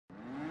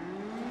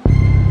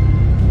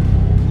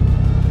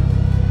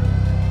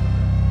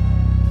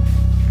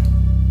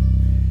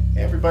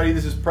everybody,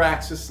 this is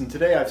Praxis, and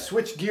today I've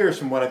switched gears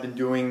from what I've been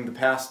doing the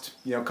past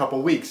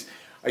couple weeks.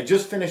 I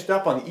just finished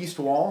up on the east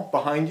wall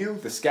behind you.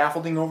 The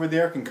scaffolding over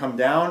there can come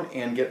down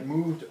and get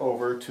moved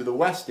over to the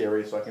west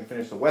area, so I can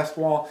finish the west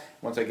wall.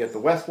 Once I get the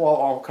west wall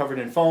all covered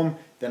in foam,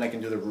 then I can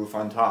do the roof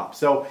on top.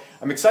 So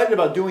I'm excited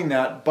about doing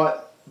that,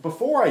 but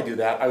before I do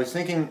that, I was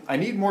thinking I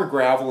need more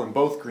gravel in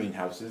both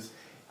greenhouses.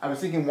 I was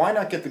thinking, why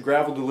not get the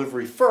gravel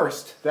delivery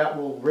first? That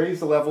will raise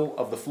the level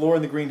of the floor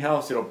in the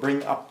greenhouse. It'll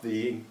bring up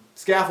the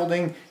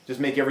scaffolding, just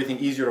make everything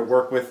easier to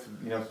work with.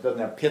 It doesn't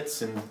have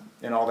pits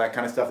and all that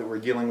kind of stuff that we're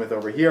dealing with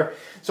over here.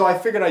 So I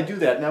figured I'd do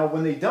that. Now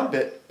when they dump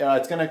it,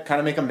 it's going to kind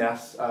of make a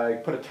mess. I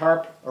put a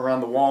tarp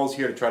around the walls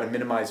here to try to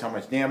minimize how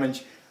much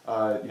damage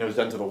is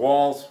done to the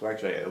walls. Well,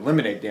 actually, I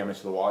eliminate damage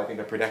to the wall. I think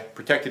I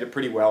protected it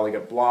pretty well. I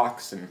got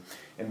blocks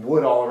and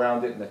wood all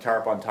around it and the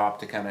tarp on top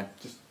to kind of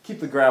just keep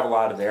the gravel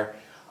out of there.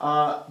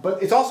 But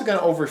it's also going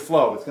to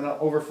overflow. It's going to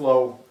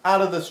overflow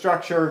out of the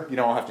structure.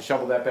 I'll have to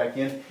shovel that back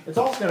in. It's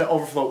also going to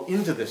overflow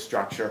into this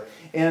structure.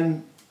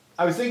 And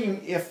I was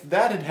thinking if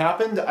that had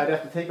happened, I'd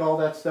have to take all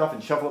that stuff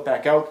and shovel it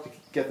back out to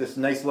get this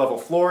nice level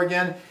floor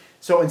again.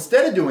 So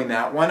instead of doing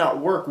that, why not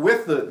work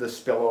with the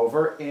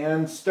spillover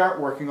and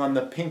start working on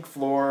the pink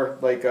floor,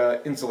 like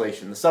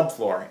insulation, the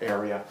subfloor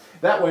area.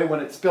 That way when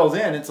it spills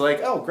in, it's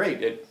like, oh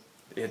great,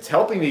 it's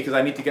helping me because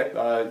I need to get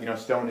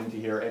stone into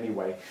here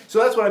anyway. So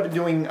that's what I've been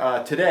doing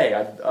today.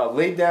 I've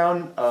laid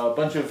down a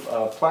bunch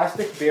of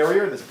plastic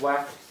barrier, this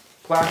black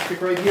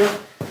plastic right here.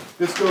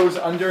 This goes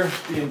under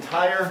the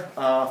entire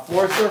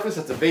floor surface.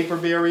 It's a vapor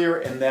barrier,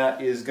 and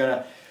that is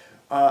gonna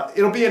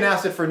it'll be an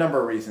asset for a number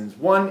of reasons.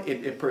 One,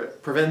 it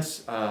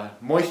prevents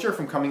moisture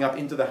from coming up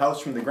into the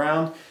house from the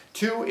ground.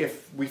 Two,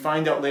 if we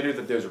find out later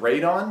that there's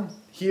radon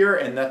here,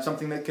 and that's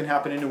something that can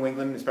happen in New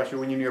England, especially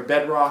when you're near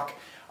bedrock.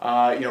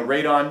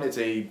 Radon, it's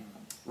a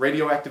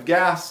radioactive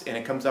gas, and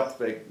it comes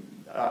up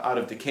out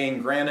of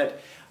decaying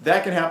granite.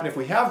 That can happen if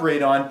we have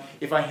radon.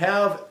 If I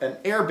have an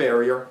air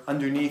barrier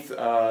underneath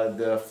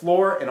the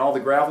floor and all the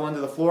gravel under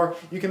the floor,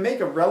 you can make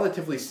a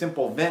relatively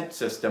simple vent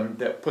system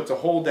that puts a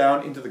hole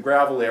down into the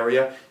gravel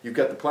area. You've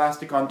got the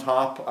plastic on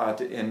top,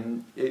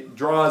 and it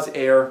draws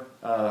air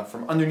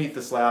from underneath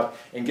the slab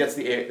and gets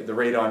the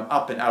radon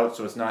up and out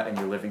so it's not in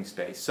your living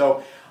space.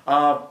 So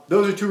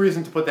those are two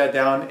reasons to put that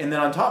down. And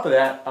then on top of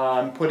that,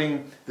 I'm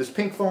putting this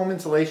pink foam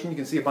insulation. You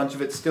can see a bunch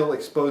of it still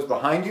exposed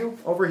behind you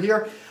over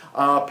here.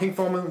 Pink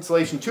foam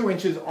insulation, 2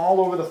 inches all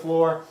over the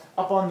floor,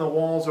 up on the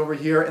walls over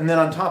here. And then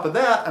on top of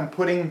that, I'm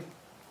putting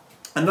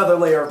another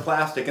layer of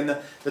plastic. And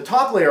the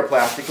top layer of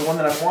plastic, the one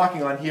that I'm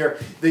walking on here,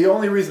 the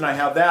only reason I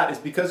have that is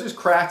because there's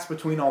cracks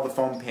between all the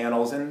foam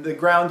panels, and the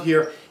ground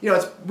here,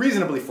 it's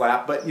reasonably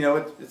flat, but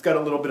it's got a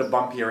little bit of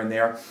bump here and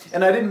there.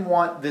 And I didn't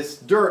want this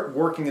dirt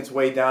working its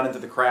way down into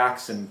the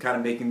cracks and kind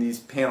of making these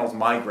panels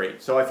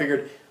migrate. So I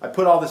figured I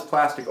put all this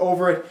plastic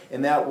over it,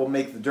 and that will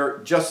make the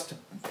dirt just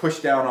push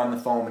down on the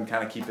foam and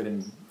kind of keep it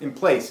in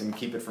place and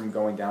keep it from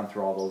going down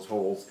through all those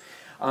holes.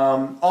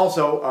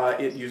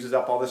 It uses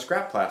up all the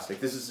scrap plastic.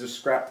 This is just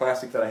scrap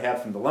plastic that I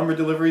had from the lumber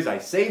deliveries. I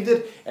saved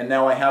it, and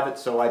now I have it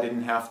so I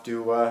didn't have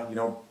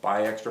to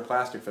buy extra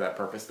plastic for that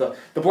purpose. The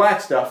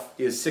black stuff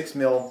is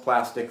 6mm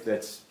plastic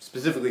that's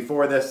specifically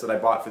for this, that I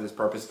bought for this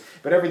purpose.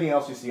 But everything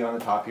else you see on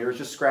the top here is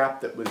just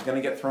scrap that was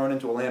going to get thrown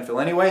into a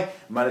landfill anyway.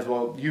 Might as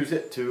well use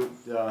it to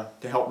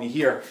help me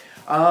here.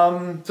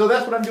 So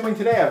that's what I'm doing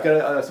today. I've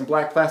got some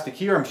black plastic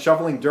here. I'm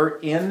shoveling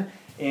dirt in,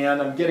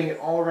 and I'm getting it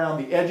all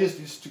around the edges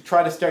just to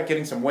try to start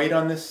getting some weight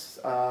on this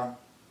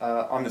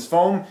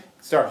foam,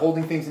 start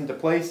holding things into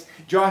place.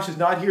 Josh is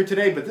not here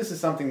today, but this is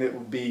something that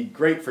would be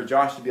great for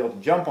Josh to be able to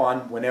jump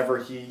on whenever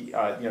he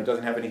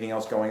doesn't have anything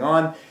else going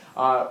on.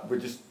 We're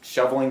just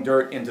shoveling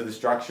dirt into the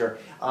structure.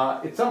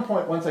 At some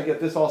point, once I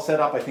get this all set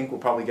up, I think we'll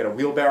probably get a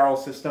wheelbarrow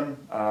system,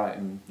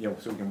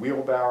 so we can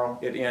wheelbarrow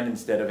it in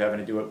instead of having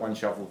to do it one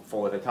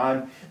shovelful at a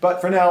time. But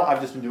for now,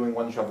 I've just been doing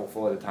one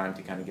shovelful at a time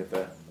to kind of get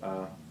the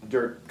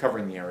dirt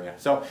covering the area.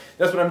 So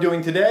that's what I'm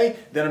doing today.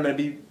 Then I'm going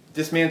to be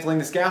dismantling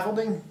the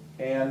scaffolding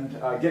and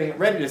getting it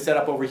ready to set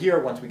up over here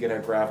once we get our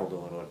gravel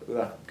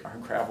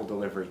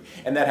delivery.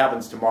 And that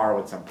happens tomorrow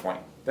at some point.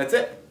 That's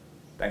it.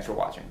 Thanks for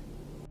watching.